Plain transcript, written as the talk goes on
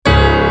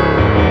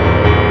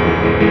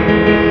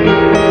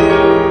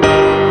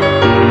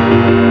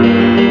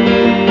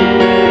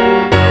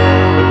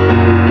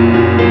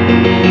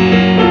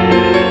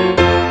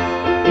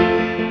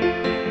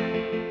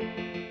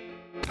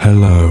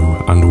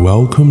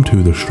welcome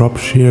to the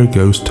Shropshire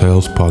Ghost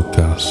Tales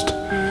podcast.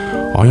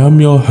 I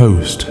am your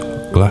host,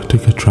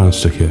 Galactica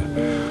Transtica.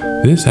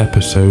 This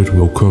episode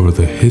will cover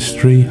the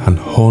history and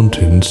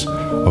hauntings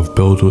of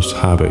Buildwas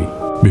Abbey.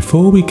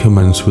 Before we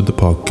commence with the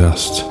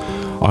podcast,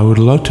 I would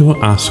like to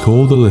ask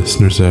all the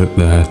listeners out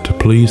there to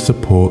please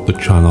support the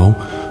channel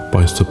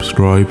by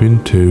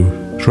subscribing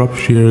to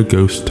Shropshire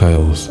Ghost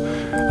Tales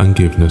and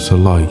giving us a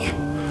like.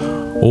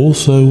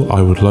 Also,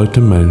 I would like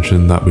to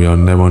mention that we are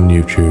now on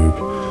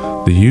YouTube.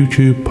 The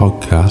YouTube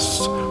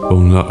podcasts will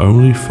not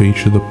only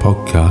feature the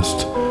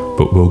podcast,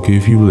 but will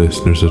give you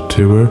listeners a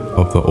tour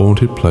of the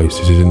haunted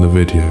places in the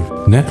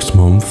video. Next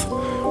month,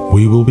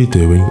 we will be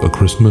doing a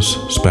Christmas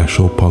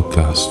special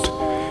podcast.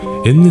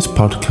 In this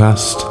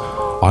podcast,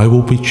 I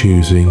will be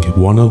choosing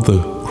one of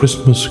the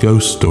Christmas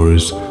ghost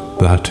stories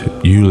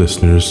that you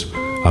listeners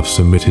have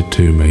submitted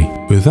to me.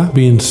 With that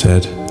being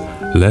said,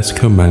 let's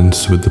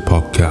commence with the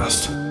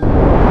podcast.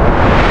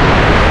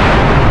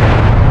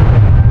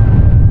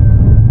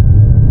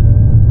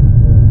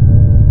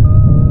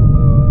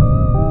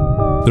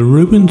 The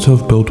ruins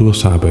of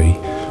Buildwas Abbey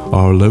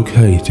are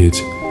located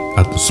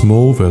at the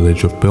small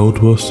village of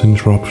Buildwas in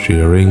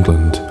Shropshire,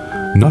 England,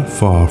 not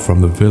far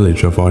from the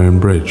village of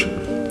Ironbridge.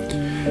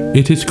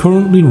 It is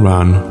currently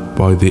run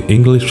by the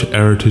English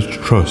Heritage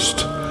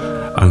Trust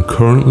and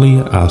currently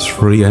has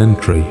free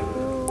entry.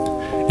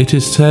 It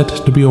is said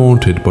to be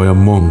haunted by a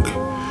monk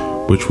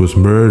which was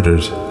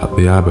murdered at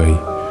the Abbey,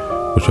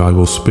 which I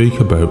will speak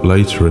about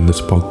later in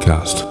this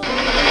podcast.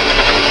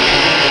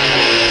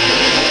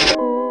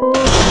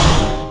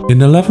 In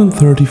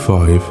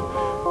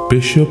 1135,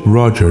 Bishop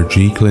Roger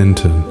G.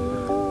 Clinton,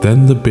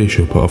 then the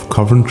Bishop of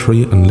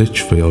Coventry and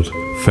Lichfield,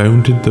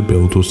 founded the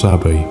Buildwas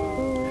Abbey.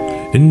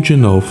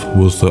 Ingenulf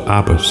was the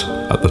abbot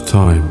at the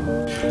time,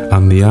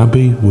 and the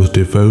abbey was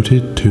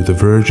devoted to the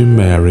Virgin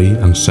Mary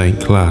and St.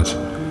 Clad,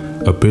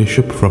 a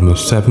bishop from the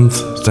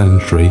 7th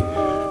century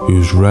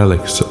whose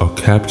relics are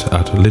kept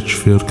at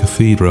Lichfield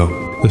Cathedral.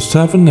 The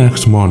 7th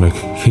ex-monarch,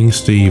 King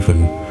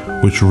Stephen,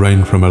 which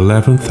reigned from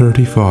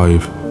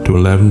 1135 to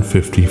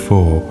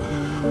 1154,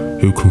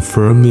 who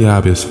confirmed the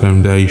abbey's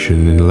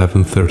foundation in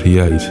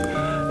 1138,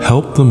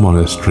 helped the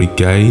monastery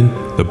gain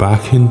the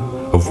backing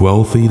of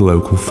wealthy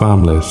local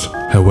families.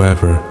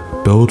 However,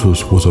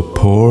 Buildwas was a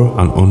poor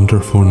and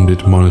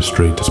underfunded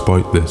monastery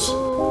despite this.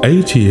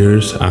 8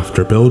 years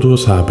after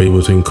Buildwas Abbey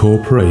was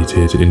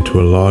incorporated into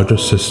a larger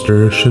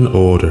Cistercian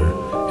order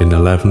in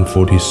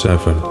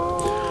 1147,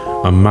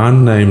 a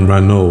man named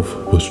Ranulph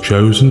was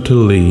chosen to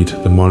lead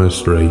the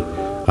monastery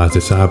as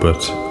its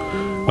abbot,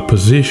 a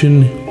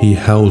position he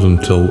held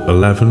until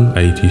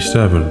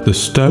 1187. The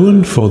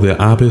stone for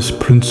the abbey's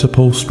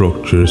principal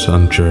structures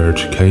and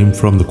church came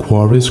from the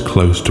quarries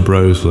close to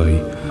Broseley,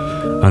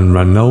 and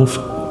Ranulph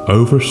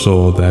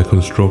oversaw their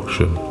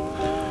construction.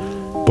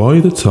 By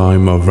the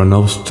time of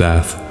Ranulph's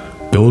death,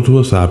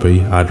 Buildwas Abbey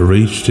had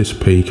reached its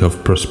peak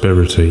of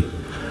prosperity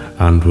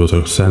and was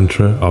a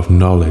centre of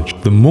knowledge.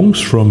 The monks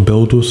from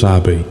Buildwas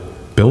Abbey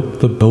built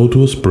the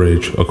Buildwas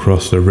Bridge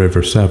across the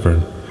River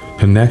Severn,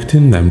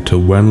 connecting them to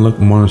Wenlock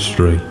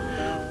Monastery,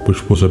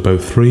 which was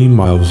about 3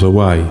 miles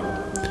away.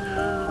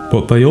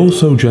 But they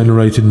also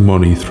generated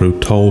money through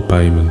toll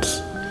payments.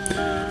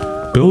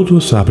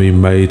 Buildwas Abbey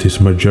made its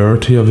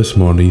majority of its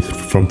money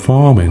from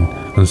farming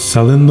and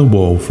selling the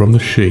wool from the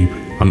sheep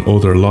and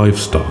other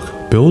livestock.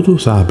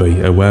 Buildwas Abbey,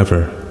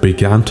 however,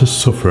 began to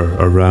suffer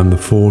around the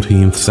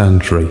 14th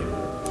century.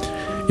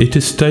 It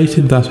is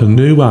stated that a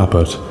new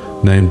abbot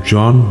named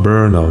John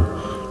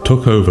Burnell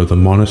took over the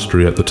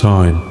monastery at the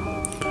time,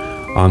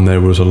 and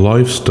there was a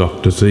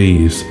livestock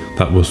disease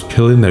that was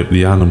killing out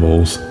the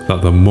animals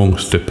that the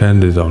monks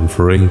depended on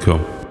for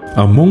income.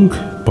 A monk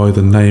by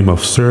the name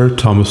of Sir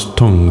Thomas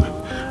Tonge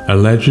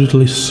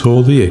allegedly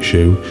saw the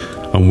issue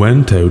and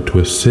went out to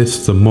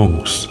assist the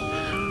monks,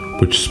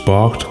 which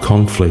sparked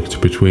conflict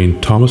between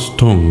Thomas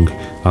Tonge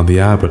and the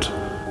abbot,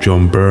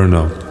 John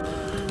Burnell.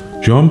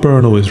 John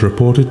Burnell is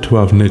reported to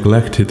have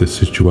neglected the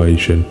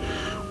situation,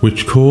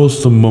 which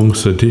caused the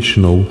monks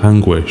additional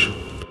anguish.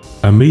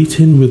 A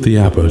meeting with the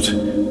abbot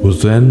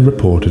was then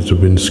reported to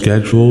have been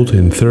scheduled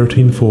in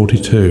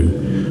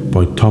 1342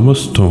 by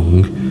Thomas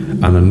Tonge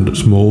and a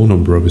small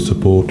number of his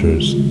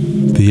supporters.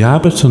 The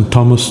abbot and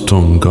Thomas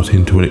Tonge got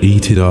into an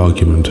heated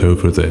argument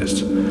over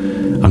this,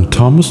 and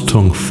Thomas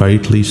Tonge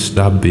fatally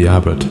stabbed the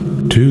abbot.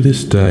 To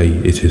this day,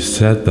 it is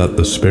said that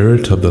the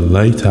spirit of the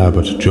late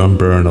abbot John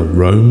Burnell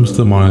roams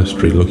the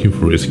monastery looking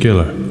for his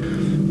killer.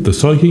 The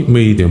psychic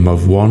medium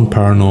of one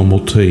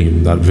paranormal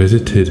team that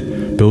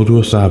visited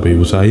Buildwas Abbey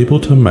was able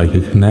to make a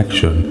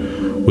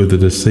connection with the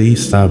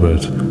deceased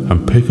abbot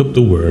and pick up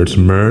the words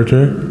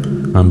murder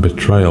and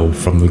betrayal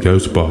from the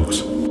ghost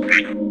box.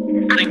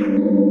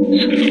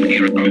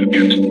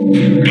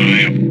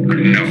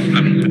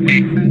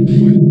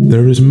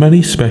 There is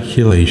many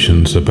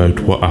speculations about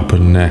what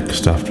happened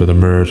next after the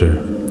murder.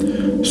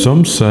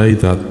 Some say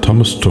that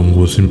Thomas Tonge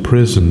was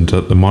imprisoned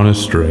at the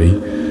monastery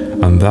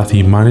and that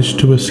he managed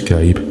to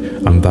escape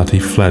and that he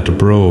fled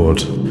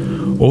abroad.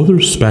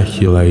 Others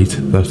speculate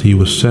that he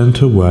was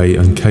sent away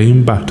and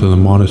came back to the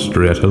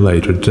monastery at a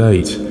later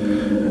date,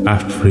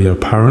 after he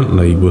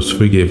apparently was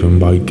forgiven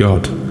by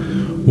God.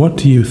 What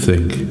do you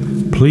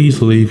think?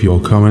 Please leave your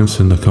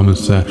comments in the comment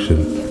section.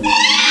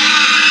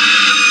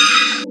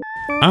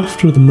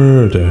 After the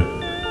murder,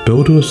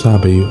 Buildwas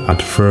Abbey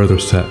had further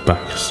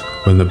setbacks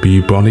when the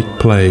bubonic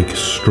plague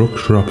struck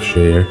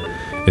Shropshire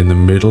in the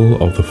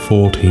middle of the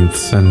 14th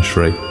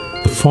century.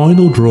 The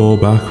final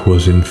drawback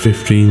was in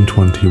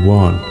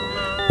 1521,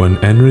 when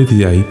Henry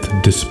VIII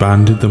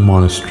disbanded the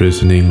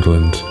monasteries in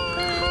England.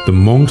 The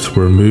monks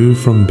were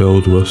moved from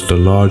Buildwas to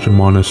larger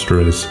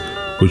monasteries,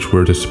 which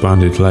were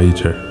disbanded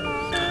later,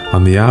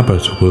 and the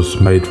abbot was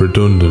made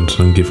redundant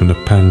and given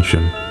a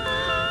pension.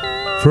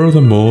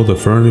 Furthermore, the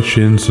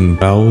furnishings and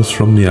bells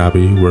from the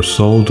abbey were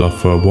sold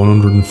off for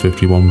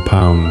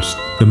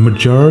 £151. The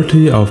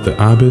majority of the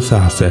abbey's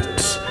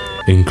assets,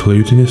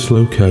 including its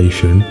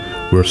location,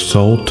 were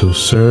sold to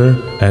Sir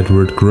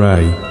Edward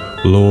Grey,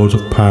 Lord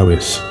of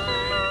Powys,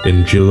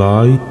 in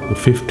July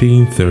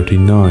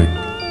 1539.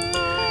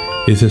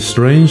 His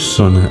estranged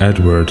son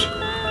Edward,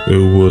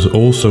 who was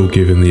also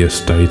given the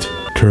estate,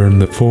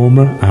 turned the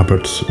former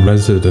abbot's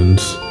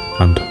residence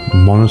and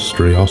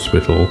monastery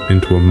hospital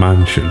into a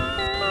mansion.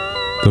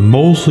 The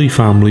Molesley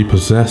family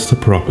possessed the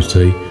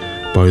property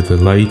by the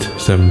late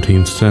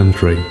 17th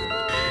century.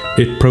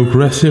 It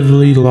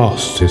progressively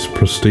lost its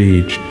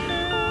prestige,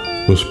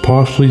 was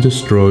partially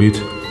destroyed,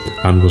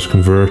 and was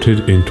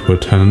converted into a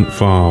tenant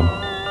farm.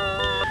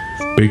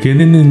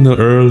 Beginning in the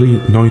early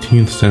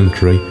 19th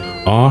century,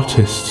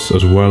 artists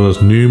as well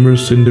as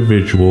numerous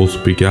individuals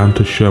began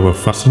to show a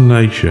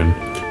fascination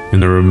in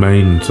the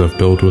remains of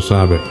Buildwas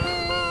Abbey.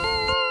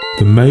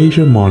 The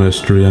major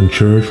monastery and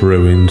church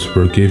ruins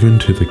were given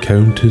to the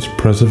county's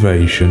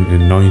preservation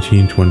in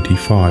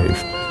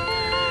 1925.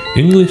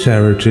 English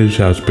Heritage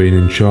has been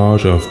in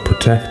charge of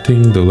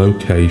protecting the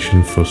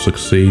location for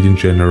succeeding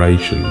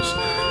generations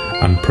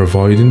and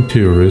providing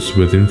tourists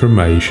with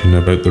information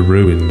about the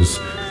ruins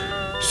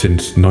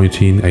since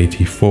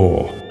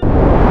 1984.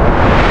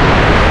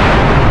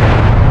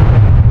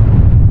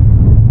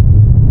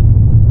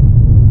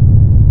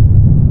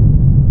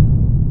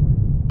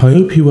 I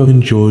hope you have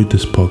enjoyed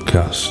this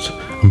podcast,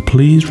 and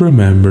please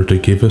remember to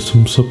give us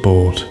some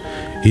support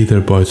either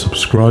by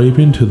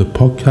subscribing to the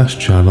podcast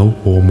channel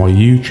or my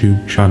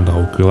YouTube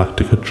channel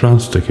Galactica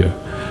Transtica.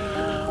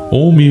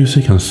 All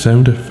music and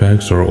sound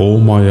effects are all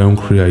my own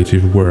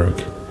creative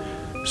work.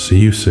 See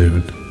you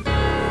soon.